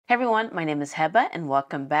Hey everyone, my name is Heba and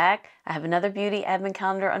welcome back. I have another beauty advent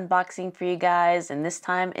calendar unboxing for you guys, and this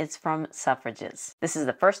time it's from Selfridges. This is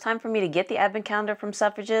the first time for me to get the advent calendar from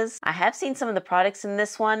Selfridges. I have seen some of the products in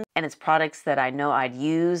this one, and it's products that I know I'd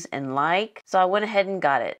use and like, so I went ahead and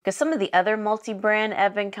got it. Because some of the other multi-brand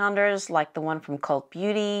advent calendars, like the one from Cult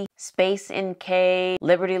Beauty, Space NK,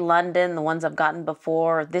 Liberty London, the ones I've gotten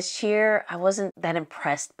before, this year I wasn't that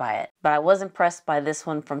impressed by it, but I was impressed by this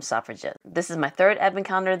one from Selfridges. This is my third advent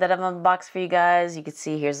calendar that I've unboxed for you guys. You can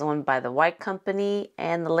see here's the one by the White Company,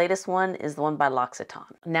 and the latest one is the one by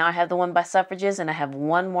L'Occitane. Now I have the one by Selfridges, and I have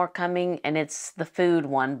one more coming, and it's the food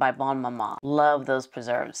one by Bon Maman. Love those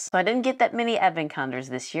preserves. So I didn't get that many advent calendars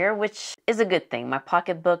this year, which is a good thing. My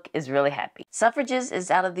pocketbook is really happy. Selfridges is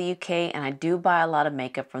out of the UK, and I do buy a lot of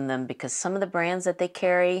makeup from them because some of the brands that they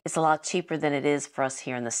carry is a lot cheaper than it is for us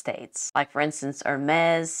here in the States. Like for instance,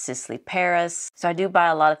 Hermes, Sisley Paris. So I do buy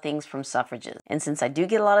a lot of things from Selfridges. And since I do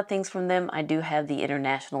get a lot of things from them, I do have the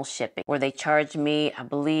international shipping where they charge me, I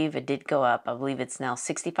believe it did go up. I believe it's now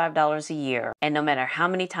 $65 a year. And no matter how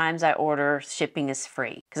many times I order, shipping is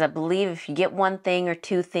free. Because I believe if you get one thing or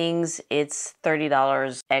two things, it's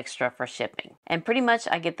 $30 extra for shipping. And pretty much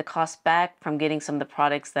I get the cost back from getting some of the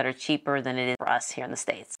products that are cheaper than it is for us here in the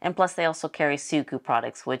States. And plus they also carry Suku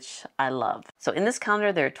products, which I love. So in this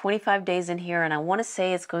calendar, there are 25 days in here, and I want to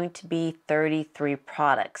say it's going to be 33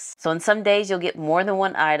 products. So in some days you'll get more than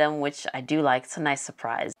one item, which I do like. It's a nice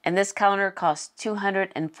surprise. And this calendar costs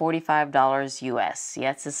 $245 US.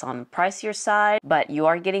 Yes, it's on the pricier side, but you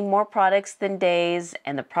are getting more products than days,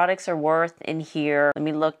 and the products are worth in here. Let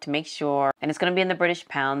me look to make sure. And it's going to be in the British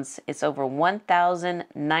pounds. It's over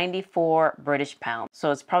 1,094 British pounds.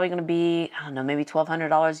 So it's probably going to be, I don't know, maybe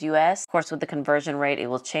 $1,200 US. Of course, with the conversion rate, it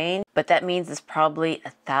will change, but that means it's probably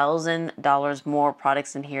 $1,000 more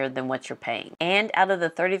products in here than what you're paying. And out of the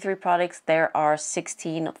 33 products, there are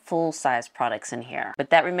 16 full-size products in here, but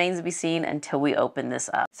that remains to be seen until we open this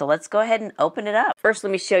up. So let's go ahead and open it up. First,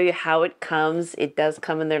 let me show you how it comes. It does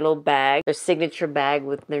come in their little bag, their signature bag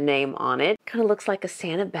with their name on it. Kind of looks like a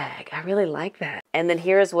Santa bag. I really like that. And then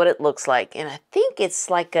here's what it looks like. And I think it's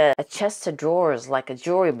like a chest of drawers, like a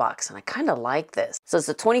jewelry box. And I kind of like this. So it's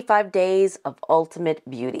the 25 days of ultimate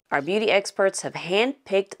beauty. Our beauty experts have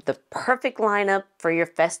handpicked the perfect lineup for your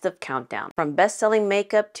festive countdown, from best-selling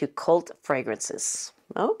makeup to cult fragrances.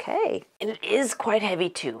 Okay, and it is quite heavy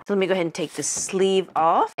too. So let me go ahead and take the sleeve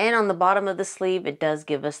off. And on the bottom of the sleeve, it does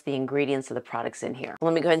give us the ingredients of the products in here.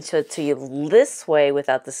 Let me go ahead and show it to you this way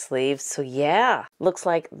without the sleeve. So yeah, looks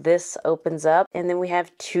like this opens up, and then we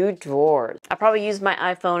have two drawers. I'll probably use my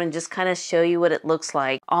iPhone and just kind of show you what it looks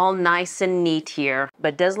like. All nice and neat here,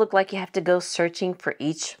 but it does look like you have to go searching for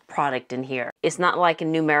each product in here. It's not like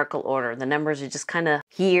in numerical order. The numbers are just kind of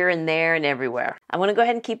here and there and everywhere. I want to go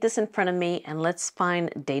ahead and keep this in front of me, and let's find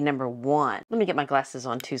day number 1. Let me get my glasses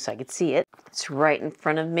on too so I can see it. It's right in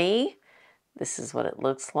front of me. This is what it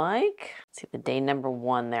looks like. See the day number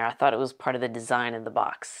 1 there. I thought it was part of the design of the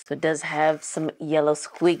box. So it does have some yellow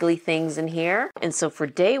squiggly things in here. And so for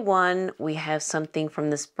day 1, we have something from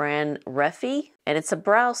this brand Refi, and it's a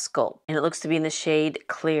brow sculpt, and it looks to be in the shade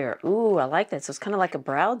Clear. Ooh, I like that. So it's kind of like a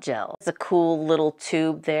brow gel. It's a cool little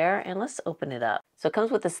tube there, and let's open it up. So it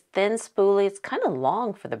comes with this thin spoolie. It's kind of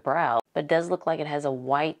long for the brow, but it does look like it has a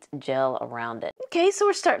white gel around it. Okay, so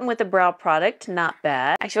we're starting with the brow product. Not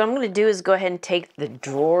bad. Actually, what I'm going to do is go ahead and take the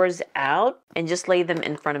drawers out and just lay them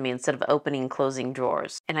in front of me instead of opening and closing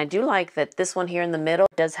drawers. And I do like that this one here in the middle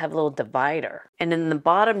does have a little divider. And in the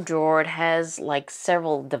bottom drawer, it has like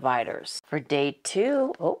several dividers. For day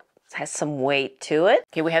 2, oh, has some weight to it.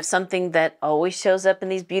 Okay, we have something that always shows up in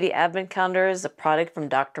these beauty advent calendars, a product from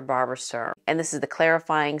Dr. Barbara Sturm. And this is the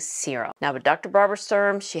clarifying serum. Now with Dr. Barbara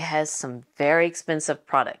Sturm, she has some very expensive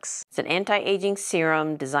products. It's an anti-aging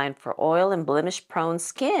serum designed for oil and blemish-prone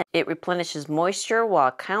skin. It replenishes moisture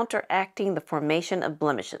while counteracting the formation of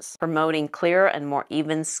blemishes, promoting clearer and more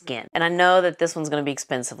even skin. And I know that this one's going to be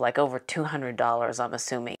expensive, like over $200, I'm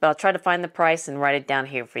assuming. But I'll try to find the price and write it down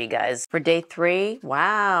here for you guys. For day 3,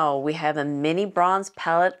 wow, we have a mini bronze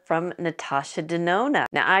palette from Natasha Denona.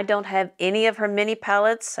 Now, I don't have any of her mini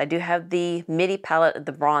palettes. I do have the midi palette of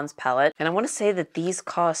the bronze palette. And I want to say that these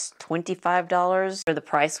cost $25, or the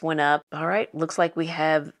price went up. All right, looks like we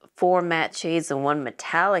have 4 matte shades and 1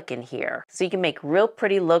 metallic in here. So you can make real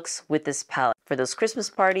pretty looks with this palette for those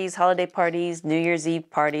Christmas parties, holiday parties, New Year's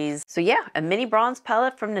Eve parties. So yeah, a mini bronze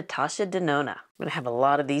palette from Natasha Denona. I'm gonna have a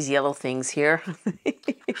lot of these yellow things here.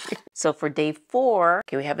 So for day 4,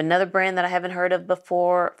 okay, we have another brand that I haven't heard of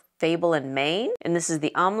before, Fable and Mane, and this is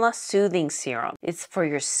the Amla Soothing Serum. It's for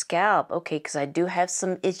your scalp. Okay, because I do have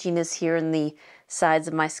some itchiness here in the sides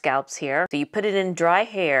of my scalps here. So you put it in dry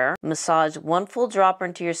hair, massage 1 full dropper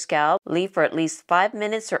into your scalp, leave for at least 5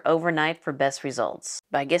 minutes or overnight for best results.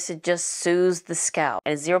 But I guess it just soothes the scalp.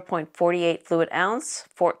 And it's 0.48 fluid ounce,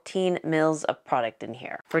 14 mils of product in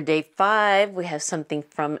here. For day 5, we have something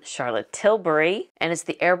from Charlotte Tilbury, and it's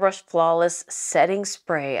the Airbrush Flawless Setting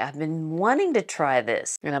Spray. I've been wanting to try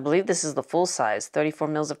this, and I believe this is the full size, 34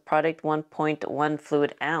 mils of product, 1.1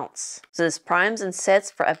 fluid ounce. So this primes and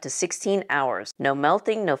sets for up to 16 hours. No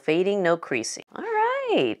melting, no fading, no creasing. All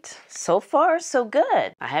right, so far so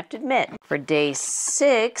good, I have to admit. For day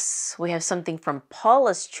 6, we have something from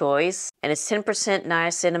Paula's Choice, and it's 10%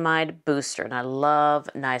 niacinamide booster, and I love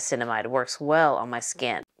niacinamide. It works well on my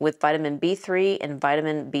skin with vitamin B3 and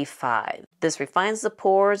vitamin B5. This refines the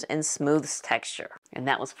pores and smooths texture. And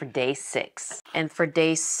that was for day 6. And for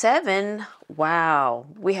day 7, wow,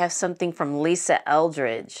 we have something from Lisa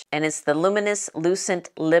Eldridge, and it's the Luminous Lucent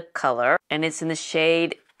Lip Color, and it's in the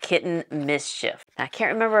shade Kitten Mischief. Now, I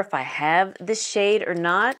can't remember if I have this shade or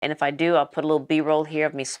not, and if I do, I'll put a little B-roll here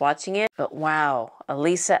of me swatching it. But wow, a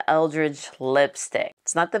Lisa Eldridge lipstick.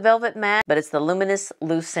 It's not the Velvet Matte, but it's the Luminous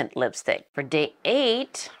Lucent lipstick. For day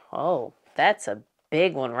 8, oh, that's a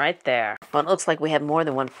big one right there. Well, it looks like we have more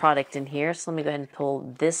than one product in here, so let me go ahead and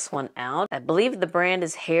pull this one out. I believe the brand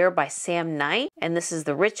is Hair by Sam Knight, and this is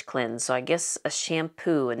the Rich Cleanse, so I guess a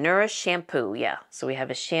shampoo, a Nourish shampoo, yeah. So we have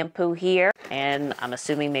a shampoo here, and I'm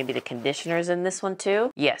assuming maybe the conditioner's in this one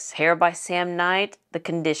too. Yes, Hair by Sam Knight, the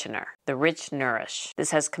conditioner, the Rich Nourish.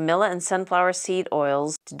 This has Camilla and sunflower seed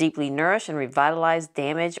oils to deeply nourish and revitalize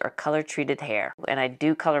damaged or color-treated hair. And I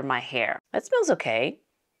do color my hair. That smells okay.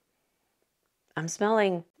 I'm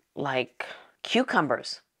smelling like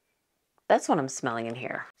cucumbers. That's what I'm smelling in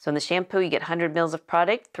here. So in the shampoo, you get 100 mils of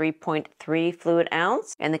product, 3.3 fluid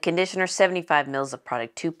ounce, and the conditioner, 75 mils of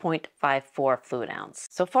product, 2.54 fluid ounce.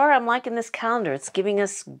 So far, I'm liking this calendar. It's giving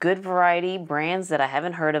us good variety, brands that I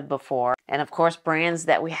haven't heard of before, and of course, brands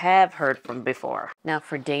that we have heard from before. Now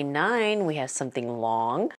for day 9, we have something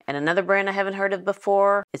long, and another brand I haven't heard of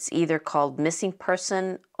before. It's either called Missing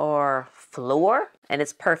Person or Floor, and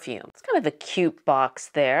it's perfume. It's kind of a cute box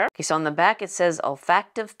there. Okay, so on the back it says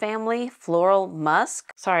Olfactive Family Floral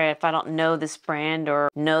Musk. Sorry if I don't know this brand or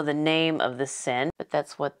know the name of this scent, but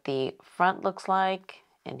that's what the front looks like.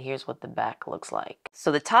 And here's what the back looks like.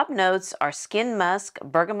 So the top notes are skin musk,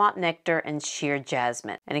 bergamot nectar, and sheer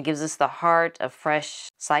jasmine. And it gives us the heart of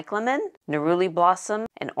fresh cyclamen, neruli blossom,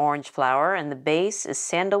 and orange flower. And the base is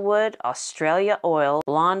sandalwood, Australia oil,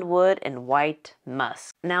 blonde wood, and white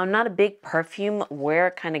musk. Now, I'm not a big perfume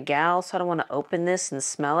wear kind of gal, so I don't want to open this and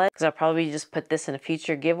smell it, because I'll probably just put this in a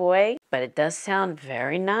future giveaway. But it does sound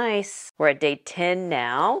very nice. We're at day 10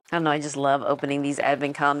 now. I don't know, I just love opening these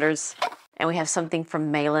advent calendars. And we have something from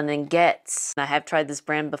Malin and Getz. I have tried this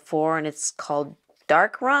brand before, and it's called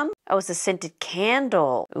Dark Rum. Oh, it's a scented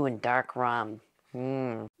candle. Ooh, and dark rum.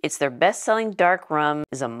 It's their best-selling dark rum,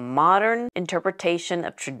 is a modern interpretation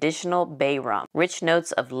of traditional bay rum. Rich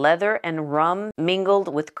notes of leather and rum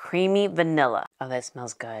mingled with creamy vanilla. Oh, that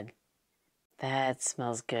smells good. That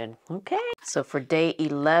smells good. Okay. So for day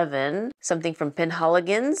 11, something from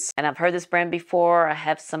Penhaligon's. And I've heard this brand before. I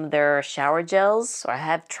have some of their shower gels, or I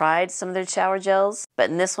have tried some of their shower gels.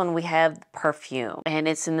 But in this one, we have perfume. And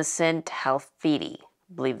it's in the scent Halfiti.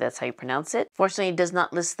 I believe that's how you pronounce it. Fortunately, it does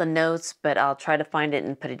not list the notes, but I'll try to find it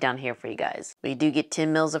and put it down here for you guys. But you do get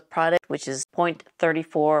 10 mils of product, which is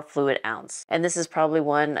 0.34 fluid ounce. And this is probably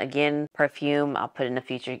one, again, perfume I'll put in a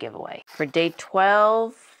future giveaway. For day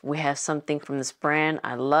 12, we have something from this brand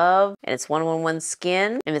I love, and it's 111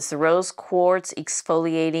 Skin, and it's the Rose Quartz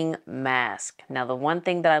Exfoliating Mask. Now, the one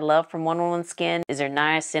thing that I love from 111 Skin is their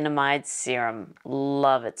niacinamide serum.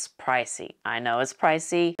 Love it. It's pricey. I know it's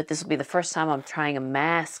pricey, but this will be the first time I'm trying a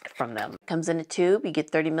mask from them. It comes in a tube. You get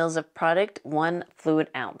 30 mils of product, 1 fluid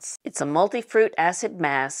ounce. It's a multi-fruit acid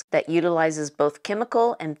mask that utilizes both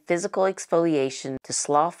chemical and physical exfoliation to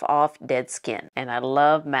slough off dead skin, and I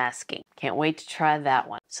love masking. Can't wait to try that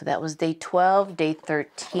one. So that was day 12. Day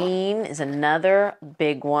 13 is another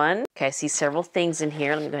big one. Okay, I see several things in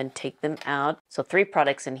here. Let me go ahead and take them out. So 3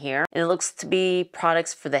 products in here. And it looks to be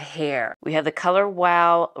products for the hair. We have the Color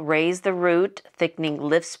Wow Raise the Root Thickening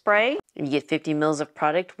Lift Spray. And you get 50 mils of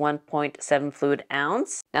product, 1.7 fluid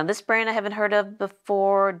ounce. Now this brand I haven't heard of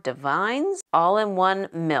before, Divines All-in-One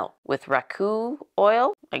Milk with raku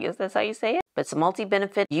oil. I guess that's how you say it. But it's a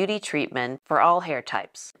multi-benefit beauty treatment for all hair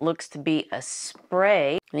types. Looks to be a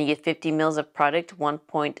spray. And you get 50 mils of product,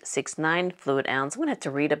 1.69 fluid ounce. I'm going to have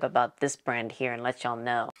to read up about this brand here and let y'all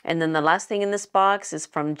know. And then the last thing in this box is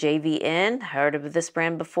from JVN. Heard of this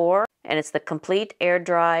brand before. and it's the Complete Air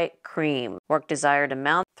Dry Cream. Work desired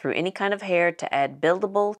amount through any kind of hair to add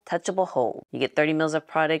buildable, touchable hold. You get 30 mils of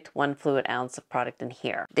product, 1 fluid ounce of product in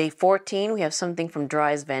here. Day 14, we have something from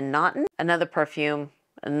Dries Van Noten, another perfume.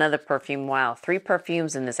 Wow, 3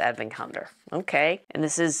 perfumes in this advent calendar. Okay, and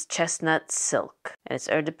this is Chestnut Silk, and it's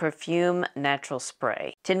Eau de Perfume Natural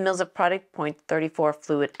Spray. 10 mils of product, 0.34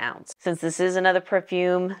 fluid ounce. Since this is another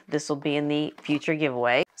perfume, this will be in the future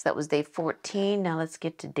giveaway. So that was day 14. Now let's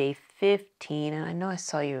get to day 15, and I know I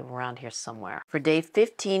saw you around here somewhere. For day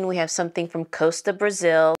 15, we have something from Costa,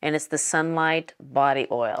 Brazil, and it's the Sunlight Body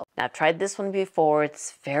Oil. Now, I've tried this one before.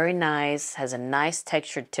 It's very nice, has a nice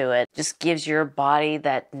texture to it. Just gives your body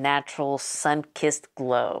that natural sun-kissed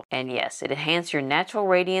glow. And yes, it enhances your natural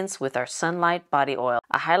radiance with our Sunlight Body Oil,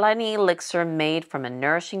 a highlighting elixir made from a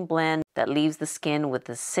nourishing blend that leaves the skin with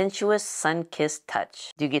a sensuous sun-kissed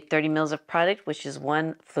touch. You get 30 mils of product, which is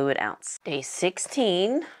 1 fluid ounce. Day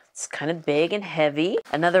 16. It's kind of big and heavy.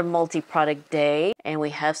 Another multi-product day, and we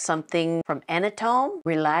have something from Anatome,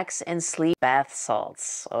 Relax and Sleep Bath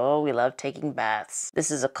Salts. Oh, we love taking baths.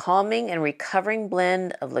 This is a calming and recovering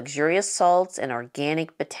blend of luxurious salts and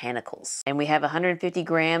organic botanicals. And we have 150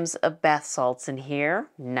 grams of bath salts in here.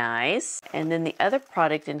 Nice. And then the other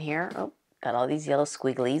product in here, oh, got all these yellow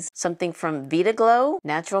squigglies. Something from Vita Glow,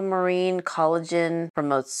 Natural Marine Collagen,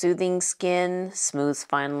 promotes soothing skin, smooths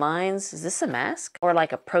fine lines. Is this a mask? Or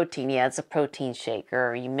like a protein? Yeah, it's a protein shake,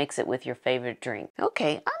 or you mix it with your favorite drink.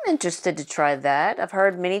 Okay, I'm interested to try that. I've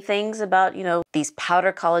heard many things about, these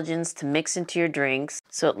powder collagens to mix into your drinks.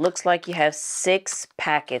 So it looks like you have 6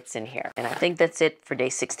 packets in here. And I think that's it for day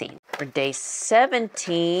 16. For day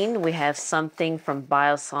 17, we have something from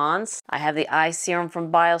Biossance. I have the eye serum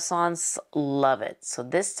from Biossance. Love it. So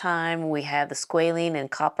this time we have the squalene and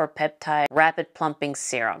copper peptide rapid plumping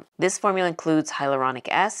serum. This formula includes hyaluronic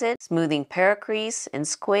acid, smoothing paracrease, and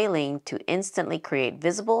squalene to instantly create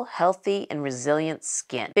visible, healthy, and resilient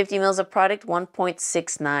skin. 50 mils of product,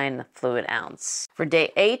 1.69 fluid ounce. For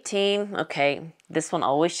day 18, okay, this one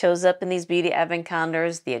always shows up in these beauty advent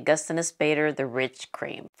calendars, the Augustinus Bader, the Rich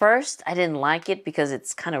Cream. First, I didn't like it because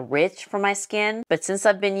it's kind of rich for my skin, but since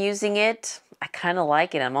I've been using it, I kind of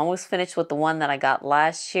like it. I'm almost finished with the one that I got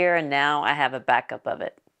last year, and now I have a backup of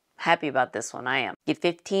it. Happy about this one, I am. Get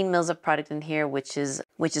 15 mils of product in here, which is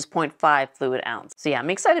 0.5 fluid ounce. So yeah,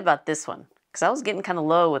 I'm excited about this one, because I was getting kind of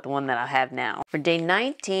low with the one that I have now. For day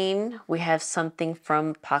 19, we have something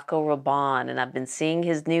from Paco Rabanne, and I've been seeing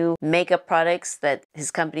his new makeup products that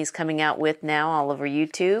his company's coming out with now all over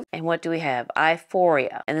YouTube. And what do we have?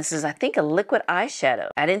 Euphoria. And this is, I think, a liquid eyeshadow.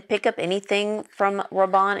 I didn't pick up anything from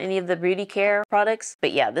Rabanne, any of the beauty care products,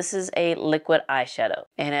 but yeah, this is a liquid eyeshadow.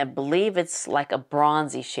 And I believe it's like a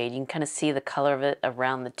bronzy shade. You can kind of see the color of it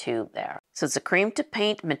around the tube there. So it's a cream to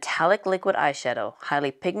paint metallic liquid eyeshadow,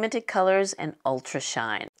 highly pigmented colors, and ultra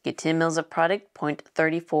shine. Get 10 mils of product,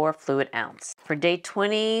 0.34 fluid ounce. For day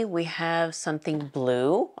 20, we have something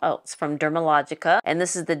blue. Oh, it's from Dermalogica, and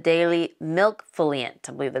this is the Daily Milk Foliant.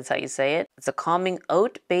 I believe that's how you say it. It's a calming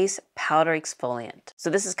oat-based powder exfoliant. So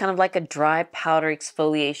this is kind of like a dry powder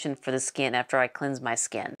exfoliation for the skin after I cleanse my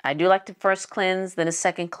skin. I do like to first cleanse, then a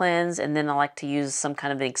second cleanse, and then I like to use some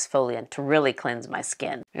kind of an exfoliant to really cleanse my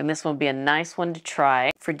skin. And this will be a nice one to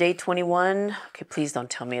try. For day 21, okay, please don't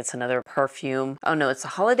tell me it's another perfume. Oh no, it's a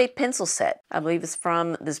holiday pencil set. I believe it's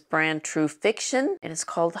from this brand True Fiction, and it's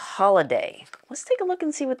called Holiday. Let's take a look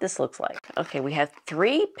and see what this looks like. Okay, we have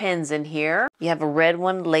 3 pens in here. You have a red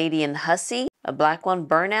one, Lady and Hussy, a black one,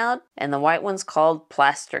 Burnout, and the white one's called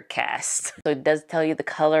Plaster Cast. So it does tell you the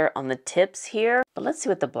color on the tips here, but let's see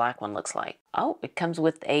what the black one looks like. Oh, it comes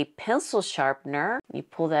with a pencil sharpener. You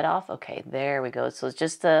pull that off. Okay, there we go. So it's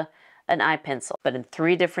just an eye pencil, but in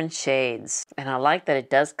 3 different shades. And I like that it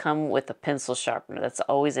does come with a pencil sharpener. That's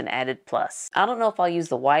always an added plus. I don't know if I'll use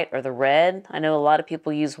the white or the red. I know a lot of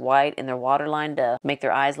people use white in their waterline to make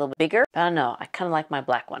their eyes a little bit bigger, but I don't know. I kind of like my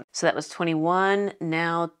black one. So that was 21,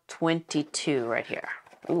 now 22 right here.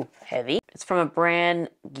 Ooh, heavy. It's from a brand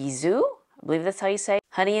Gizu. I believe that's how you say it.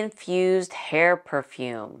 Honey infused hair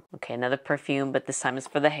perfume. Okay, another perfume, but this time it's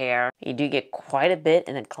for the hair. You do get quite a bit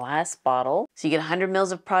in a glass bottle. So you get 100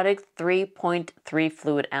 mils of product, 3.3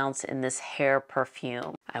 fluid ounce in this hair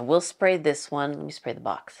perfume. I will spray this one. Let me spray the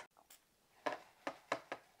box.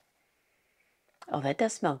 Oh, that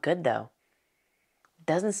does smell good though.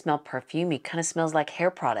 Doesn't smell perfumey, kind of smells like hair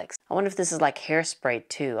products. I wonder if this is like hairspray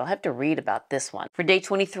too. I'll have to read about this one. For day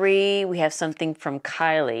 23, we have something from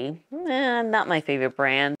Kylie. Not my favorite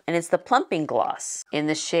brand. And it's the Plumping Gloss in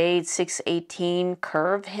the shade 618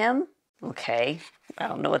 Curve Hem. Okay, I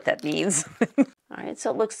don't know what that means. All right,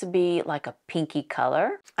 so it looks to be like a pinky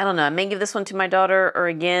color. I don't know, I may give this one to my daughter or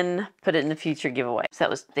again, put it in a future giveaway. So that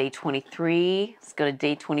was day 23. Let's go to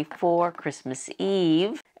day 24, Christmas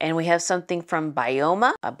Eve. And we have something from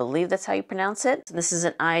Bioma. I believe that's how you pronounce it. So this is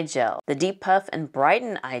an eye gel. The Deep Puff and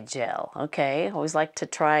Brighten Eye Gel. Okay, always like to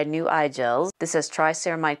try new eye gels. This has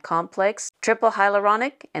triceramide complex, triple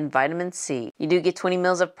hyaluronic, and vitamin C. You do get 20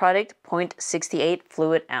 mils of product, 0.68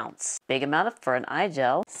 fluid ounce. Big amount for an eye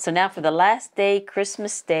gel. So now for the last day,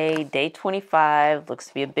 Christmas Day, day 25. Looks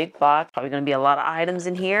to be a big box. Probably going to be a lot of items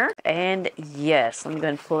in here. And yes, let me go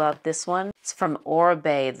ahead and pull out this one. It's from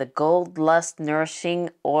Oribe, the Gold Lust Nourishing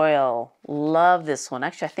Oil. Love this one.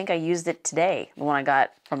 Actually, I think I used it today. The one I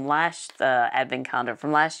got from last advent calendar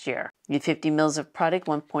from last year. You get 50 mils of product,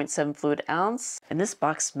 1.7 fluid ounce. And this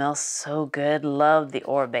box smells so good. Love the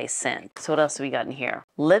Oribe scent. So what else do we got in here?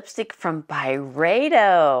 Lipstick from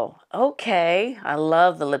Byredo. Okay, I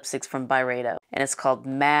love the lipsticks from Byredo. And it's called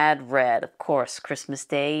Mad Red. Of course, Christmas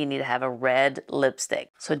Day, you need to have a red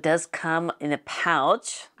lipstick. So it does come in a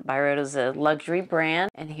pouch. Byredo's a luxury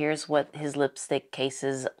brand. And here's what his lipstick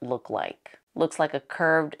cases look like. Looks like a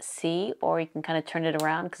curved C, or you can kind of turn it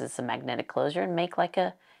around because it's a magnetic closure and make like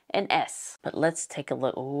an S. But let's take a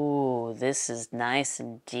look. Ooh, this is nice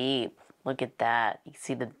and deep. Look at that. You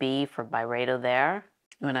see the B for Byredo there.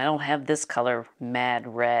 And I don't have this color, Mad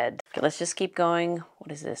Red. Okay, let's just keep going.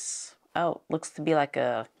 What is this? Oh, looks to be like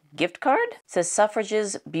a gift card. It says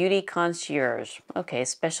Selfridges Beauty Concierge. Okay,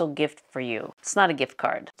 special gift for you. It's not a gift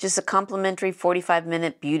card. Just a complimentary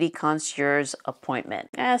 45-minute beauty concierge appointment.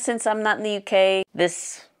 Since I'm not in the UK,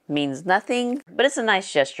 this means nothing, but it's a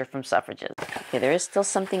nice gesture from Selfridges. Okay, there is still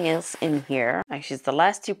something else in here. Actually, it's the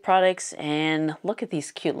last two products, and look at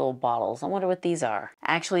these cute little bottles. I wonder what these are.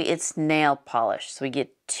 Actually, it's nail polish. So we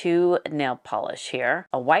get two nail polish here,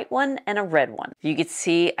 a white one and a red one. You can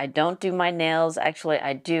see I don't do my nails. Actually,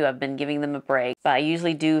 I do. I've been giving them a break, but I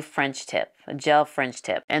usually do French tip, a gel French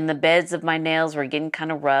tip. And the beds of my nails were getting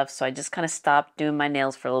kind of rough, so I just kind of stopped doing my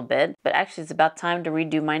nails for a little bit. But actually, it's about time to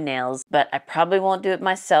redo my nails, but I probably won't do it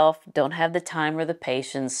myself. Don't have the time or the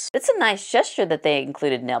patience. It's a nice gesture that they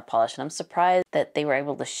included nail polish, and I'm surprised that they were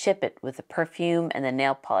able to ship it with the perfume and the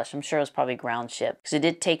nail polish. I'm sure it was probably ground shipped, because it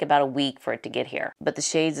did take about a week for it to get here. But the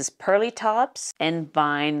shades is Pearly Tops and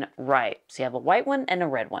Vine Ripe. So you have a white one and a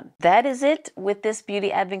red one. That is it with this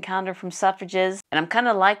beauty advent calendar from Selfridges. And I'm kind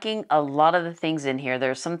of liking a lot of the things in here.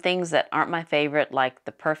 There are some things that aren't my favorite, like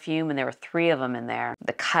the perfume, and there were 3 of them in there.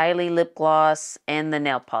 The Kylie lip gloss and the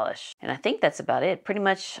nail polish. And I think that's about it. Pretty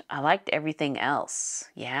much I liked everything else.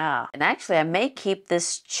 Yeah. And actually I may keep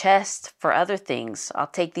this chest for other things. I'll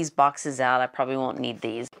take these boxes out. I probably won't need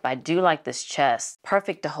these. But I do like this chest.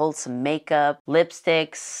 Perfect to hold some makeup,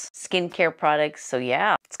 lipsticks, skincare products. So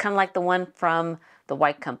yeah, it's kind of like the one from the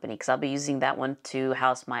White Company, because I'll be using that one to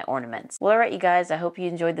house my ornaments. Well, alright you guys, I hope you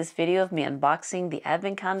enjoyed this video of me unboxing the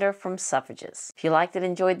advent calendar from Selfridges. If you liked and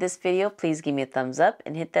enjoyed this video, please give me a thumbs up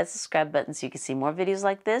and hit that subscribe button so you can see more videos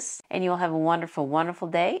like this. And you all have a wonderful, wonderful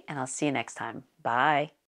day, and I'll see you next time. Bye.